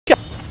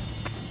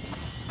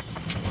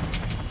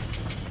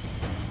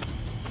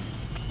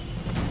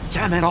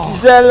Damn it all.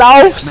 Dieser His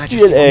Majesty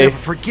Laufstil, will ey. never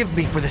forgive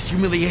me for this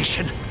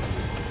humiliation.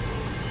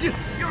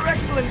 Your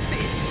Excellency,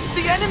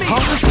 the enemy!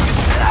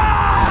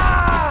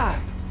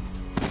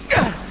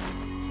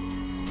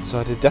 Was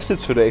war denn das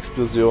jetzt für eine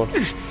Explosion?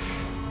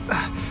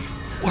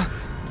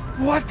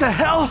 What the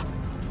hell?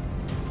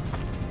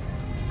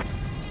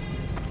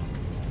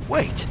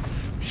 Wait,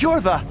 you're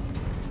the...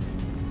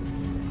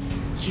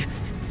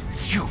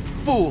 You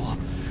fool!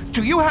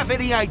 Do you have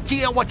any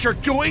idea what you're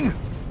doing?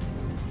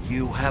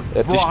 You have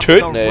brought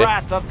the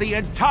wrath of the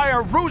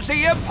entire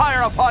Rusi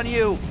Empire upon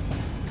you!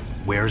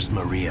 Where's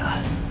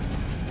Maria?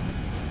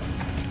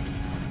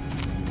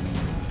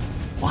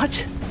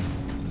 What?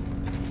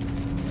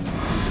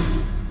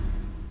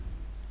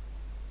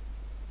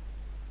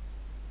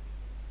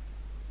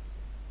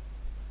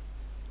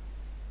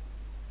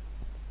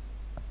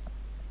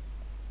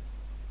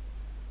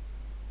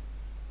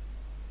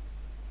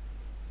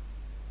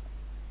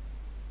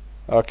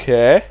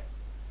 Okay.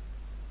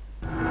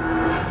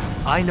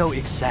 I know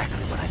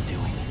exactly what I'm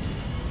doing.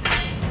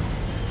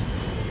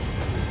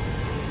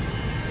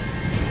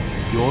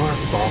 You're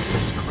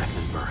Balthus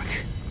Kreppenberg,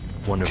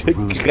 one of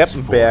Rusi's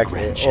 4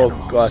 grand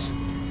generals. Oh Gott.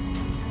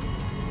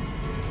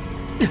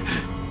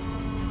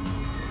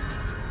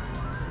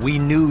 We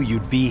knew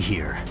you'd be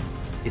here.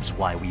 It's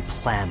why we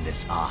planned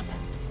this op.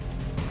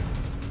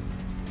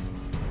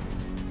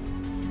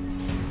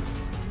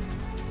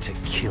 To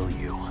kill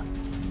you.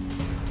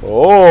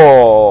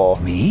 Oh.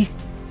 Me?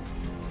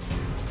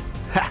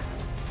 Ha!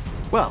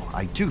 Well,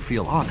 I do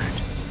feel honored.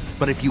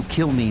 But if you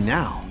kill me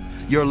now,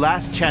 your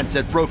last chance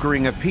at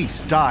brokering a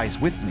peace dies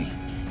with me.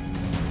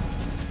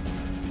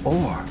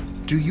 Or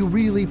do you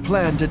really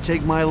plan to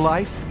take my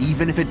life,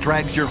 even if it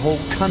drags your whole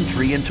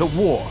country into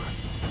war?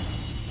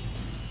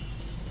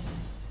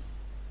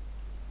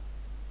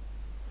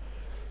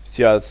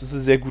 Tja, das ist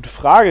eine sehr gute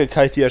Frage.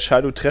 Kann ich die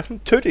Entscheidung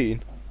treffen? Töte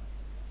ihn.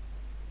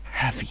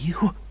 Have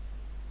you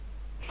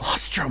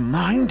lost your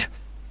mind?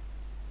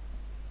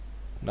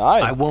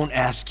 Nein. I won't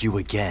ask you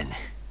again.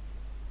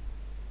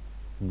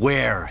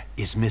 Where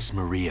is Miss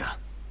Maria?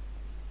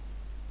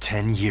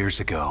 10 years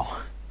ago,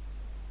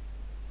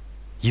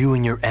 you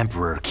and your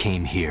emperor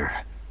came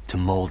here to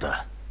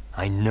Molda.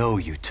 I know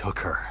you took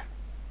her.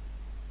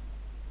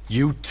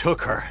 You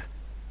took her.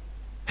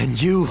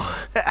 And you...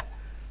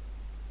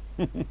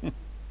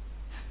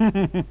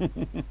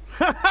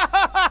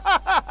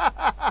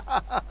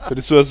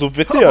 Findest du das so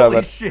witzig, oder Holy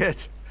was?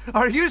 shit!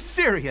 Are you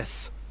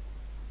serious?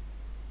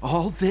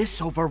 All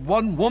this over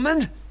one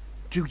woman?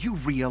 Do you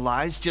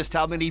realize just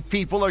how many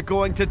people are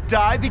going to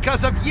die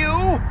because of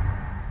you?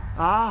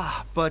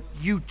 Ah, but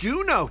you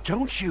do know,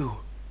 don't you?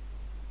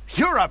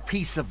 You're a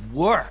piece of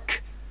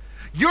work.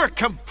 You're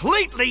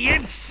completely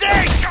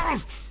insane!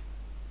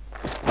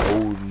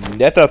 Oh,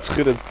 netter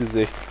Tritt ins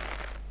Gesicht.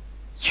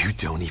 You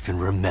don't even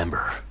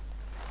remember.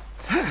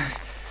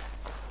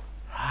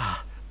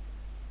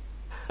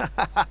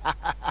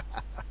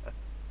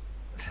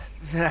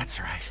 That's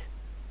right.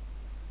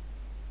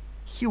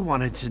 You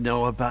wanted to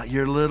know about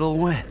your little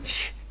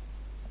wench.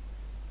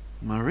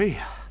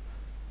 Maria.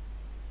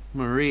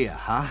 Maria,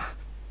 huh?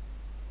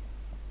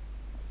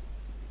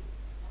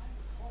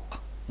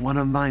 One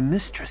of my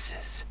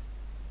mistresses.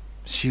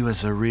 She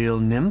was a real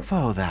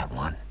nympho, that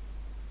one.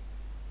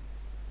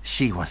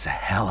 She was a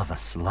hell of a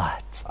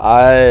slut.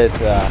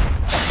 Alter.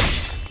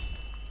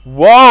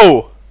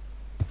 Wow!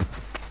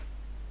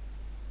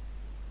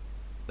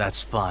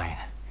 That's fine.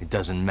 It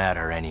doesn't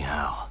matter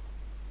anyhow.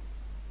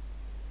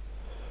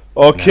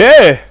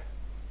 Okay.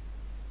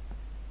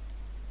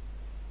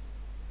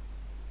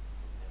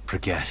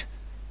 Forget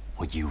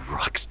what you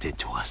Rux did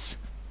to us.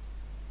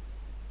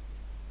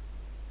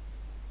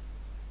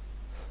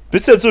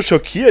 Bist du jetzt so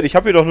schockiert? Ich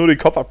habe ihr doch nur den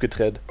Kopf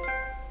abgetrennt.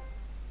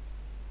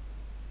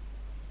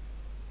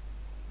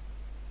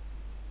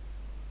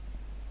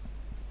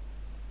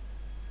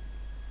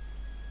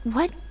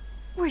 What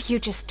were you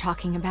just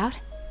talking about?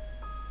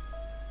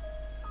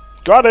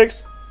 Gar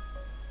nix.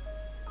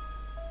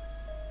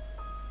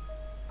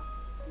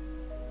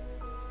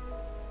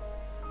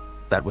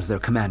 That was their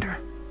commander.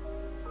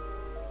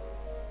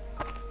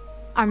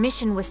 Our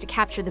mission was to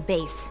capture the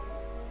base.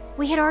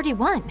 We had already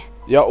won.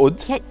 Ja,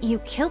 und? Yet you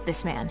killed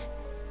this man.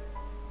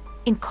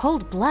 In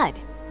cold blood.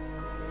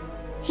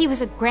 He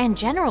was a grand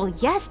general,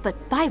 yes, but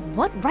by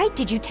what right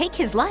did you take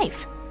his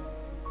life?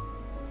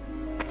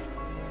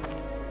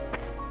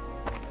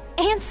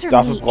 Answer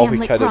Dafür me, brauche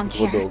ich Amlet keine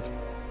Gronkair. Begründung.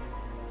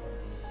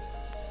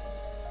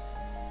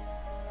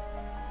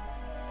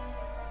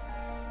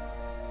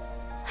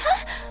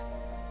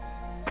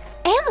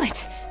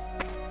 Amlet!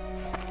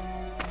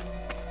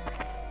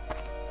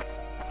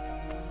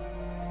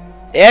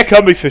 Er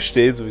kann mich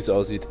verstehen, so wie es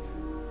aussieht.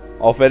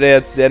 Auch wenn er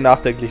jetzt sehr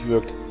nachdenklich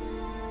wirkt.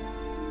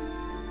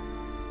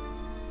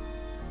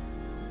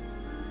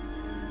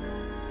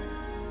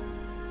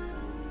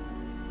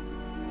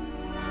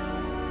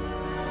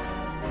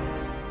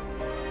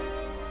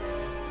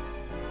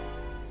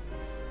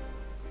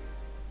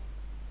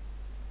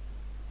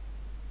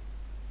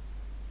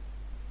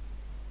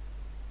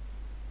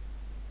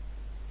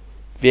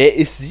 Wer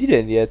ist sie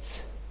denn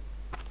jetzt?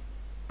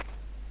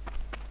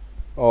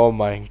 Oh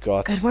mein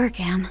Gott. Good work,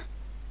 Anne.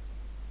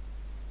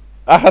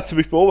 Ach, hat sie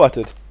mich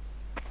beobachtet?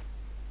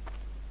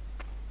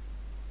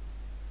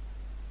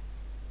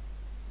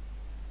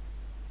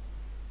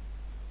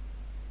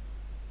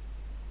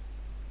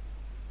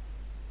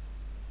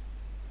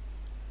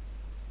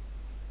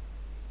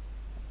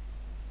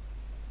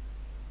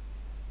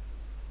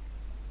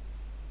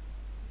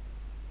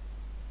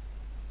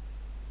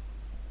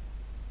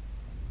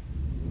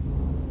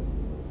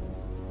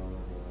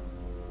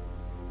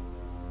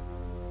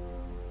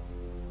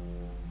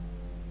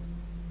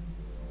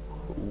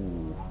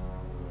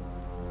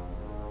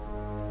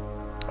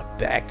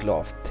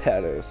 Backloft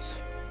Palace.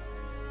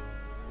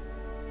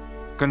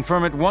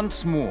 Confirm it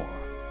once more.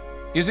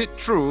 Is it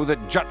true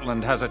that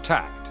Jutland has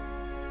attacked?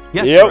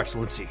 Yes, Yep. Your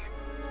Excellency.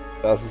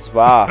 Das ist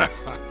wahr.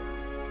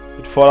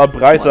 Mit voller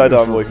Breitseite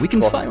haben wir Wonderful. We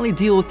can gesprochen. finally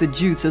deal with the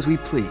Jutes as we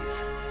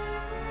please.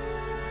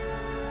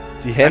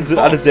 Die Hände sind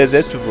alle sehr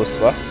selbstbewusst,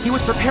 wa? He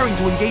was preparing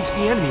to engage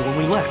the enemy when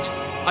we left.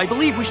 I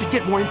believe we should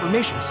get more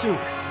information soon.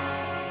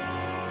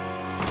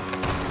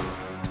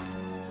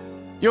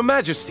 Your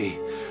Majesty,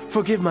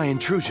 forgive my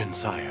intrusion,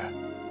 sire.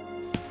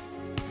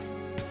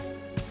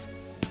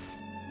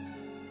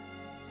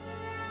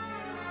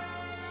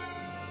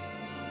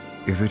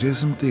 If it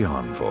isn't the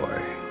envoy.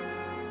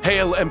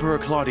 Hail, Emperor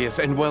Claudius,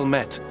 and well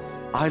met.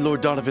 I,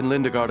 Lord Donovan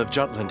Lindegard of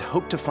Jutland,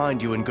 hope to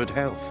find you in good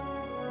health.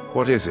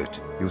 What is it?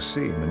 You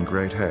seem in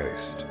great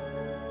haste.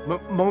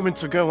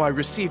 Moments ago, I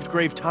received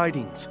grave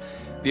tidings.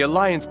 The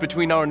alliance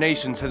between our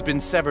nations has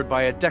been severed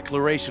by a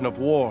declaration of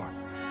war.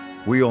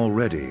 We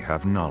already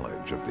have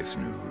knowledge of this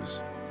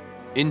news.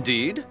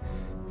 Indeed?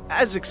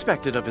 As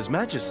expected of His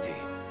Majesty.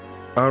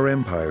 Our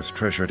empire's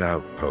treasured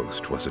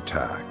outpost was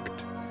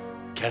attacked.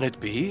 Can it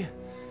be?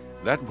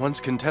 That once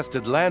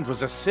contested land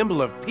was a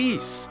symbol of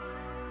peace.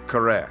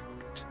 Correct.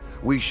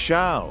 We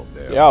shall,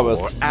 Ja, aber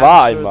therefore, es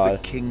war answer einmal. the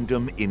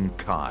kingdom in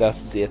kind.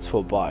 Das ist jetzt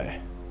vorbei.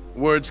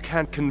 Words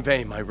can't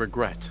convey my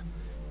regret.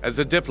 As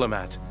a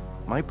diplomat,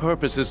 my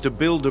purpose is to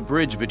build a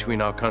bridge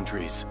between our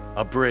countries,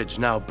 a bridge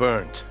now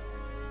burnt.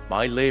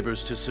 My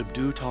labors to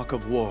subdue talk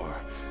of war,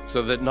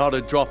 so that not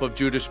a drop of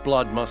Judish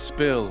blood must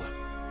spill.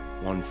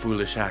 One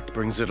foolish act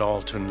brings it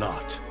all to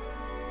naught.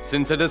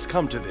 Since it has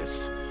come to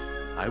this,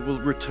 I will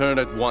return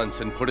at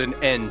once and put an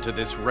end to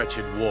this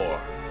wretched war.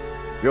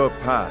 Your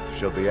path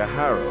shall be a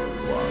harrowed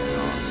one,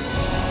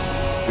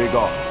 envoy.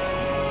 Begone.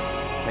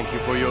 Thank you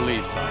for your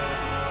leave, sire.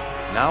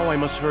 Now I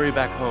must hurry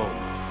back home.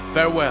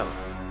 Farewell.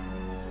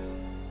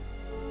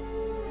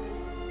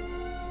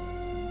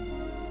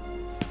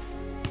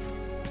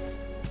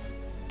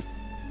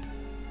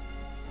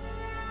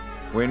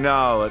 We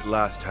now at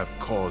last have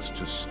cause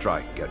to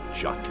strike at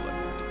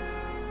Jutland.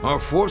 Our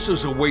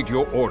forces await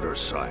your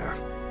orders, sire.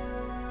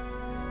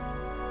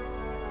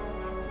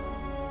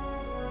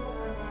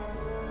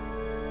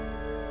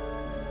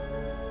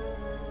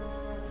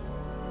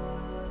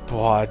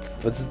 Boah,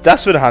 was ist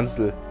das für ein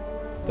Hansel?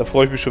 Da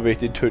freue ich mich schon, wenn ich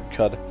den töten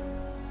kann.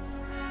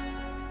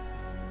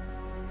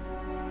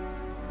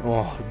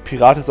 Oh, ein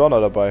Pirat ist auch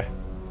noch dabei.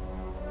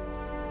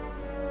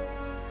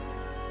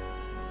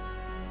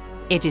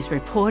 It is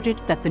reported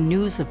that the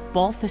news of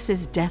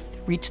Balthus's death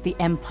reached the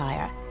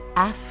Empire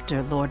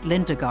after Lord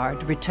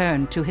Lindegard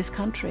returned to his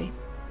country.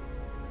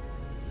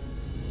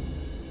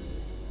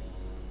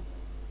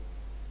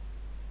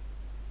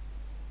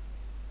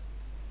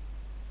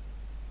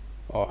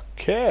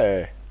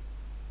 Okay.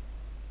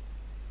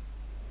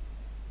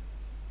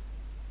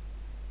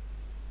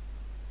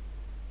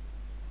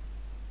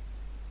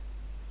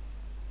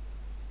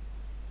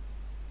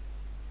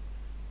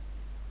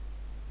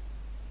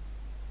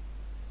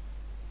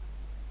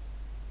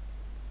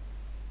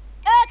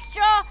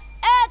 Extra!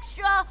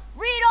 Extra!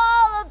 Read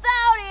all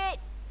about it!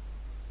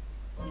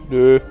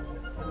 Nö.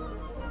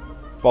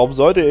 Warum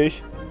sollte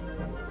ich?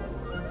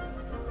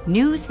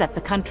 News that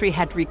the country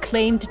had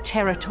reclaimed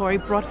territory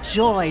brought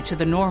joy to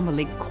the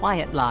normally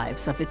quiet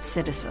lives of its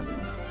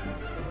citizens.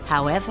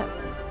 However,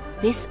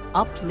 this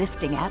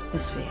uplifting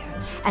atmosphere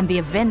and the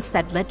events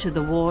that led to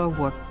the war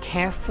were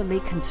carefully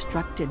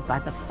constructed by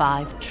the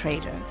 5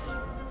 traitors.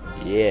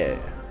 Yeah.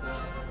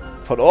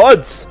 Von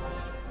uns!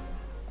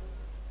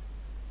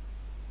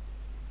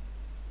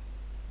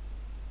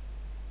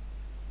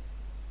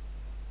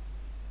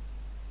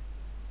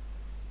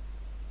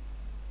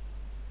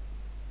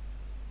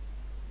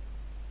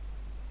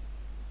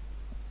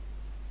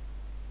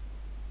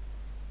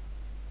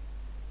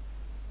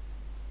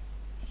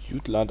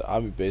 Jutland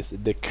Army Base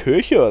in der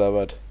Kirche oder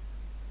was?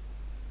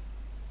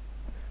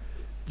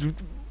 Du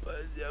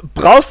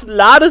brauchst eine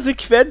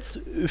Ladesequenz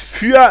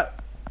für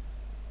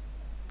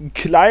einen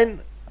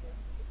kleinen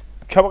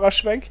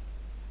Kameraschwenk?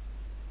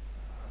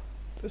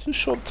 Das ist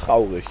schon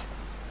traurig.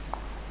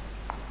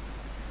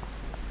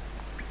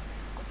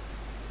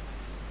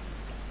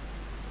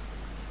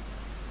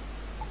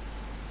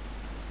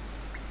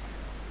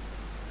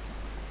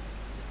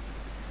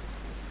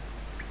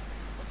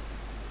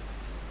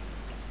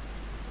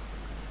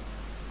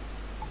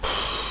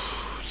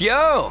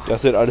 Yo!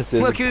 Das sind alles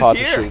sehr Look who's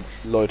sympathische here.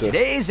 Leute.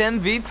 Today's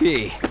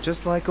MVP.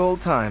 Just like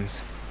old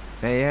times.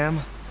 Hey,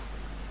 Am?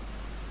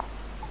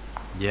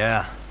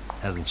 Yeah,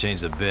 hasn't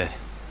changed a bit.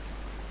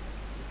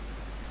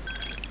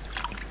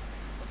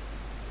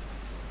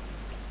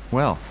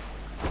 Well,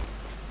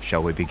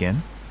 shall we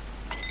begin?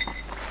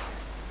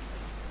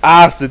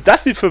 Ach, sind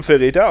das die 5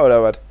 Verräter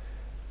oder was?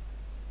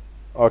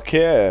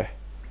 Okay.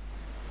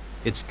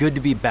 It's good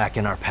to be back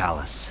in our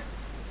palace.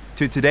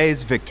 To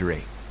today's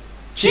victory.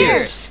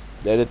 Cheers!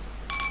 Ja, der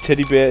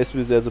Teddybär ist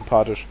mir sehr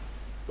sympathisch.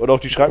 Und auch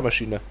die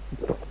Schreibmaschine.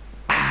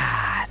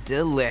 Ah,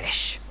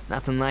 delish.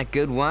 Nothing like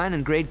good wine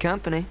and great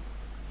company.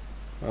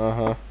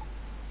 Aha.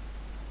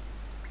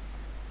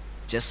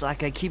 Just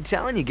like I keep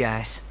telling you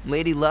guys,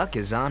 Lady Luck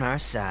is on our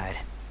side.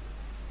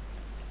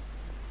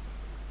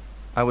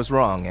 I was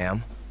wrong,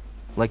 Am.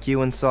 Like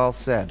you and Saul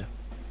said,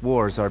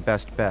 war's our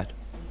best bet.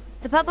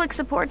 The public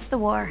supports the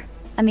war,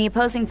 and the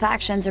opposing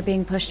factions are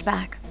being pushed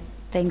back.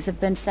 Things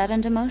have been set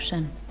into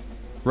motion.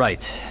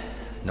 Right.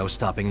 No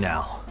stopping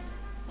now.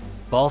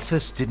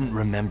 Balthus didn't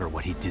remember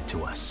what he did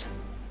to us.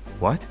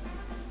 What?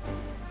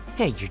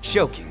 Hey, you're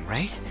joking,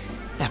 right?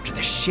 After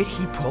the shit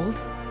he pulled?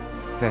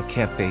 That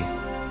can't be.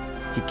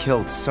 He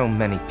killed so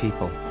many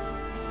people.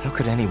 How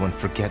could anyone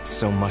forget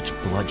so much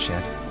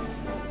bloodshed?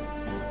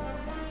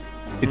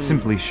 It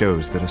simply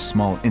shows that a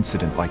small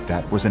incident like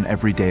that was an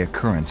everyday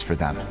occurrence for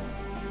them.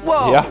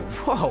 Whoa! Yeah.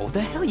 Whoa,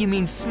 the hell you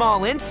mean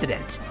small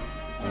incident?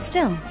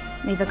 Still,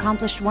 they've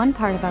accomplished one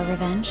part of our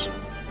revenge.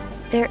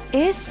 There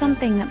is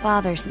something that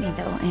bothers me,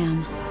 though,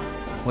 Am.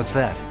 What's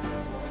that?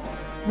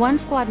 One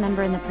squad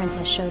member and the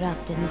princess showed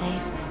up, didn't they?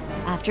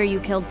 After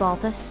you killed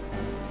Balthus?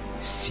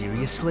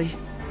 Seriously?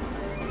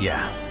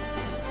 Yeah.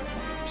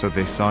 So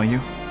they saw you?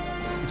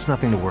 It's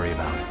nothing to worry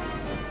about.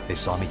 They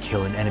saw me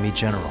kill an enemy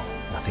general,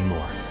 nothing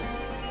more.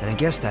 And I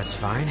guess that's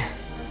fine.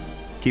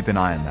 Keep an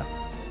eye on them,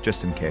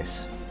 just in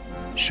case.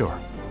 Sure.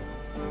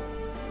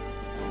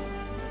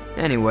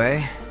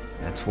 Anyway,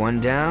 that's 1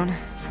 down,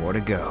 4 to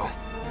go.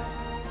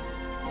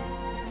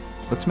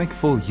 Let's make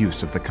full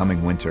use of the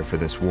coming winter for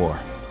this war.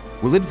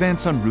 We'll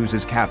advance on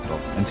Ruse's capital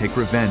and take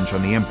revenge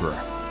on the Emperor.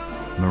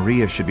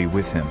 Maria should be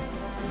with him.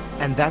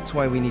 And that's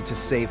why we need to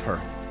save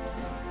her.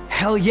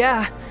 Hell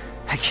yeah!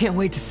 I can't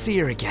wait to see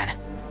her again.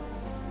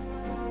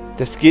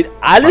 Das geht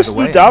alles By the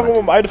way, nur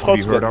darum, Ahmed, eine Frau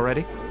have zu you heard retten.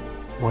 already?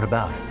 What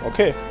about it?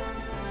 Okay.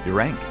 Your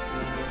rank.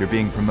 You're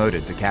being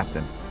promoted to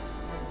captain.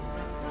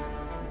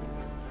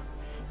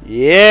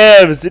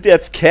 Yeah, wir sind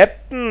jetzt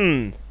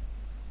Captain.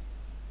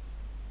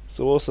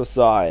 So muss das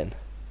sein.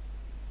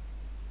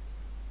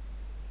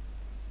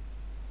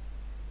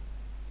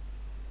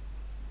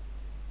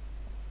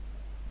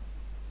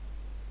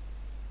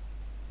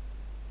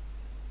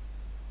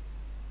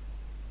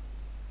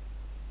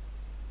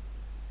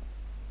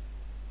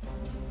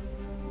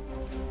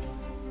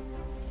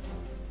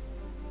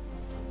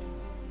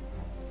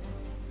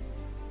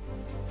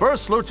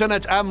 First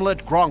Lieutenant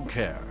Amlet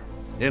Gronkair,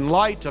 in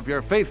light of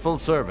your faithful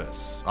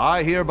service,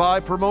 I hereby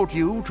promote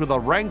you to the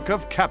rank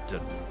of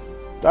Captain.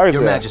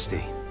 Your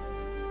Majesty.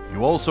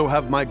 You also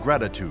have my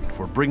gratitude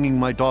for bringing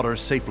my daughter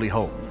safely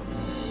home.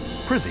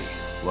 Prithee,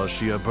 was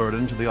she a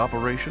burden to the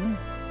operation?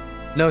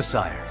 No,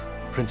 sire.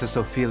 Princess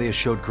Ophelia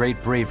showed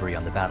great bravery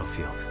on the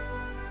battlefield.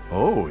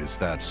 Oh, is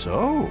that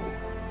so?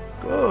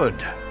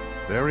 Good.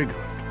 Very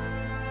good.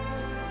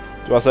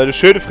 Du hast eine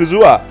schöne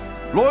Frisur.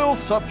 Loyal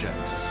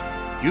subjects,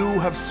 you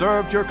have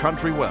served your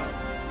country well.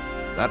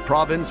 That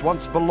province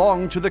once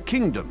belonged to the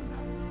kingdom.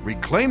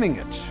 Reclaiming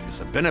it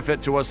is a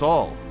benefit to us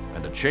all,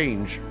 and a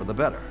change for the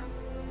better.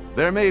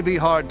 There may be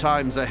hard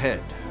times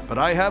ahead, but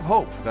I have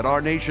hope that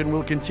our nation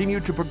will continue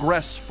to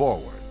progress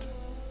forward.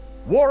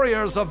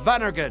 Warriors of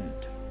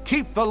Vannergund,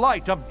 keep the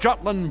light of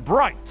Jutland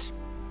bright!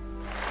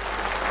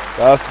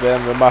 Das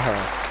werden wir machen.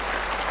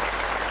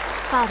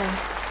 Father,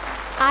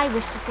 I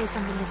wish to say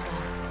something as well.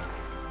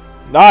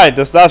 Nein,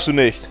 das darfst du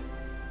nicht.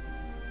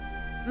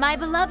 My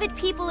beloved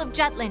people of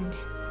Jutland,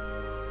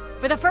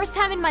 for the first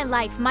time in my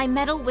life, my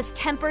mettle was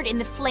tempered in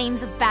the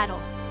flames of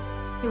battle.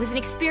 It was an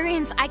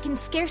experience I can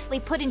scarcely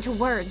put into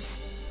words.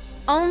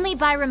 Only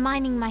by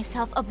reminding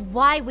myself of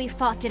why we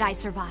fought did I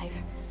survive.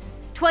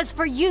 'Twas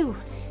for you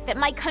that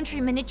my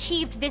countrymen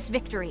achieved this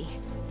victory.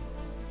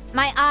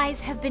 My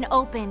eyes have been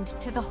opened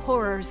to the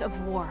horrors of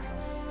war.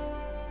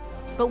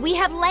 But we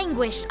have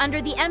languished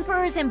under the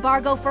Emperor's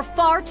embargo for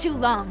far too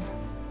long.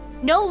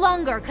 No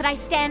longer could I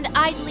stand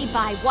idly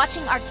by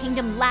watching our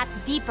kingdom lapse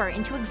deeper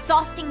into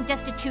exhausting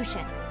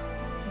destitution.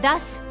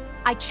 Thus,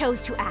 I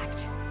chose to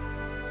act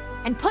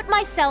and put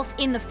myself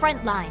in the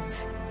front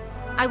lines.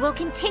 I will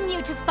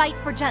continue to fight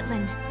for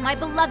Jutland, my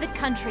beloved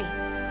country.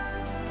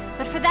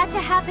 But for that to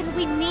happen,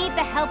 we need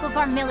the help of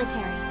our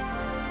military.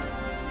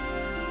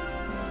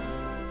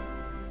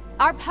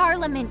 Our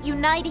parliament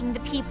uniting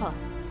the people.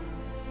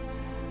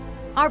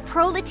 Our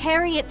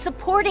proletariat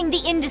supporting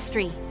the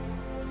industry.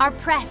 Our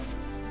press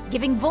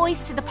giving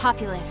voice to the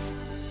populace.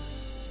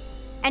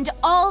 And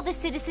all the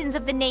citizens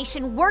of the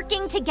nation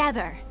working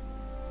together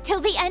till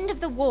the end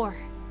of the war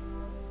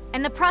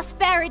and the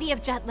prosperity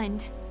of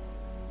Jutland.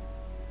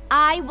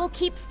 I will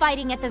keep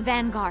fighting at the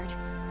vanguard,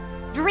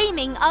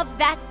 dreaming of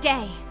that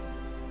day.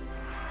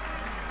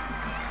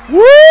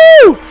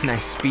 Woo!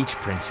 Nice speech,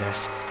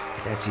 Princess.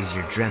 That's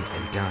easier dreamt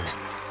than done.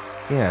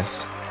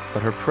 Yes,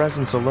 but her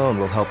presence alone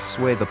will help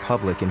sway the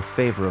public in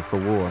favor of the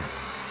war.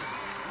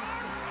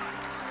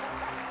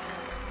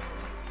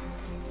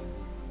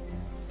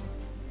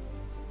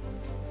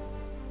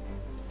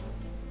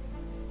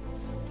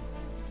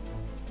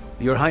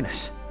 Your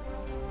Highness.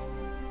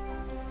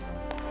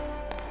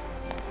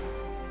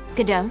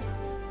 Godot?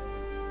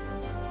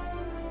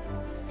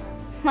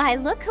 Why,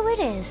 look who it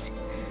is.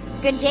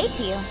 Good day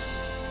to you.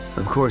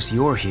 Of course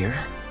you're here.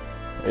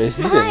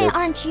 Why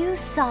aren't you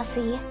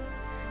saucy?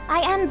 I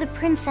am the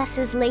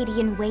princess's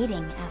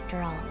lady-in-waiting,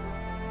 after all.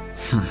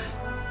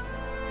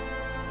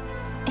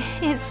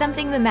 Is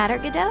something the matter,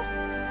 Godot?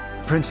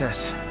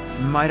 Princess,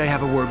 might I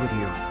have a word with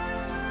you?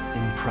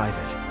 In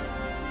private.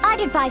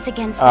 I'd advise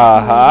against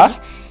that, Marie.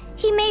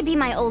 He may be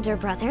my older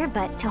brother,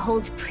 but to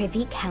hold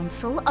privy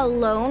council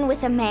alone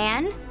with a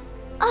man?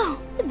 Oh,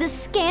 the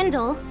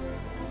scandal.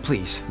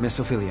 Please, Miss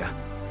Ophelia.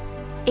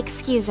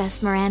 Excuse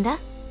us, Miranda.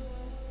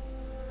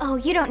 Oh,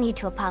 you don't need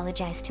to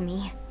apologize to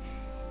me.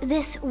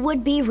 This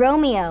would-be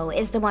Romeo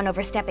is the one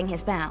overstepping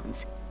his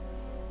bounds.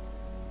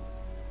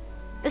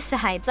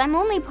 Besides, I'm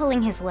only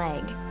pulling his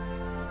leg.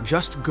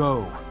 Just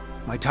go.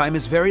 My time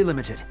is very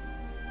limited.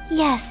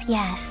 Yes,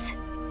 yes.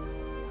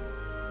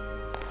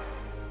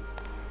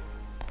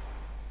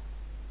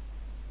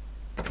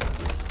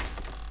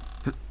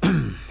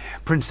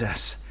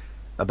 Princess,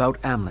 about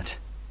Hamlet.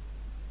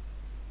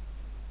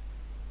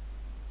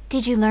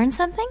 Did you learn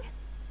something?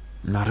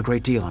 Not a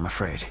great deal, I'm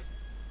afraid.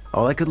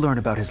 All I could learn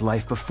about his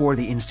life before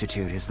the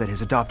Institute is that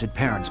his adopted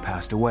parents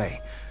passed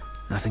away.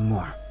 Nothing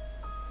more.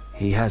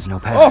 He has no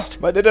past.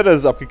 Oh, mein Internet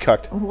ist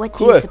abgekackt. What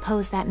do you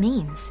suppose that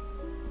means?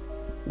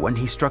 When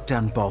he struck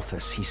down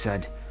Balthus, he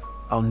said,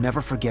 "I'll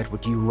never forget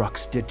what you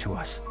Rux did to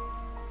us."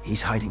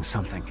 He's hiding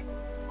something.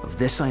 Of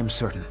this I am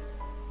certain.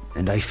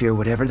 And I fear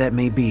whatever that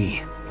may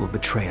be will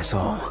betray us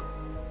all.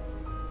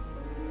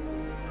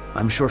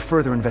 I'm sure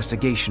further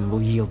investigation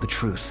will yield the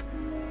truth.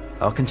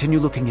 I'll continue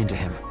looking into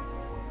him.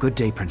 Good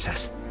day,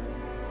 Princess.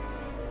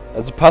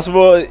 Also passen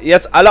wir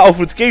jetzt alle auf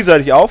uns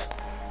gegenseitig auf,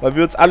 weil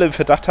wir uns alle im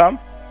Verdacht haben.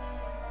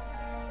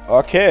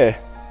 Okay.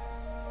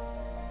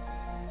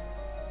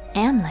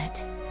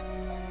 Hamlet.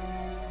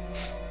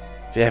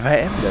 Wer war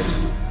Hamlet?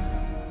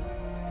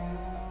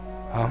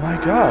 Oh mein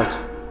Gott.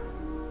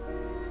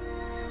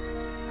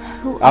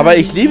 Aber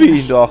ich liebe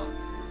ihn doch.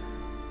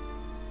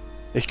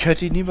 Ich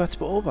könnte ihn niemals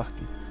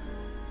beobachten.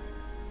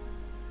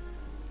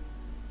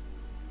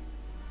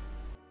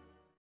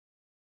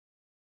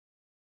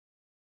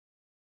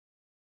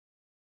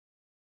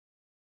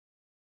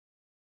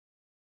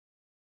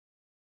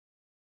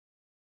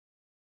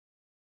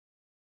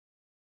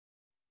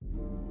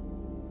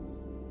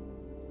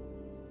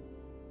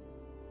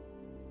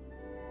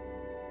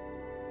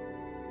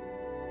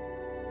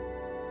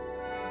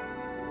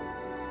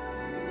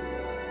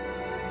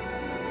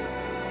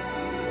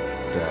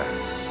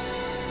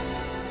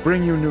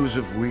 Bring you news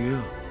of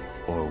weal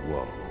or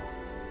woe?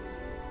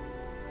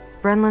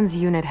 Brenlin's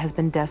unit has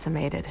been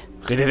decimated.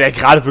 Redet er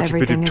gerade wirklich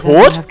mit dem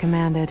Tod?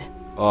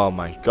 Oh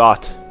mein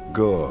Gott.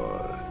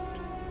 Good.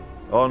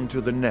 On to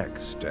the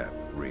next step,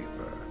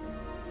 Reaper.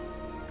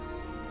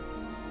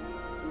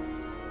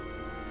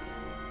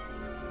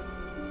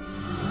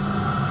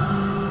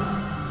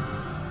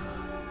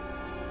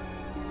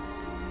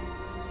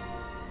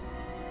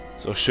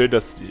 So schön,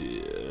 dass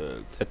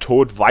der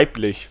Tod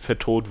weiblich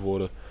vertont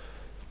wurde.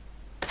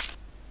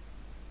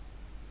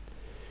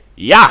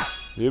 Ja,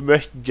 wir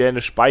möchten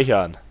gerne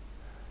speichern.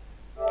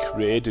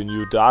 Create a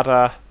new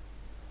data.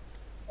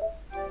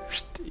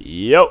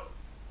 Jo.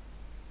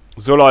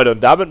 So Leute,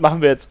 und damit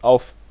machen wir jetzt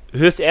auf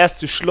höchst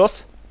erste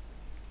Schluss.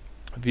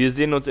 Wir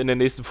sehen uns in der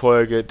nächsten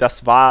Folge.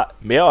 Das war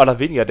mehr oder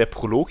weniger der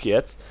Prolog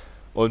jetzt.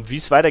 Und wie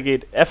es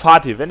weitergeht,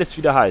 erfahrt ihr, wenn es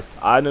wieder heißt,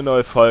 eine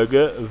neue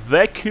Folge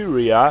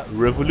Valkyria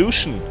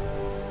Revolution.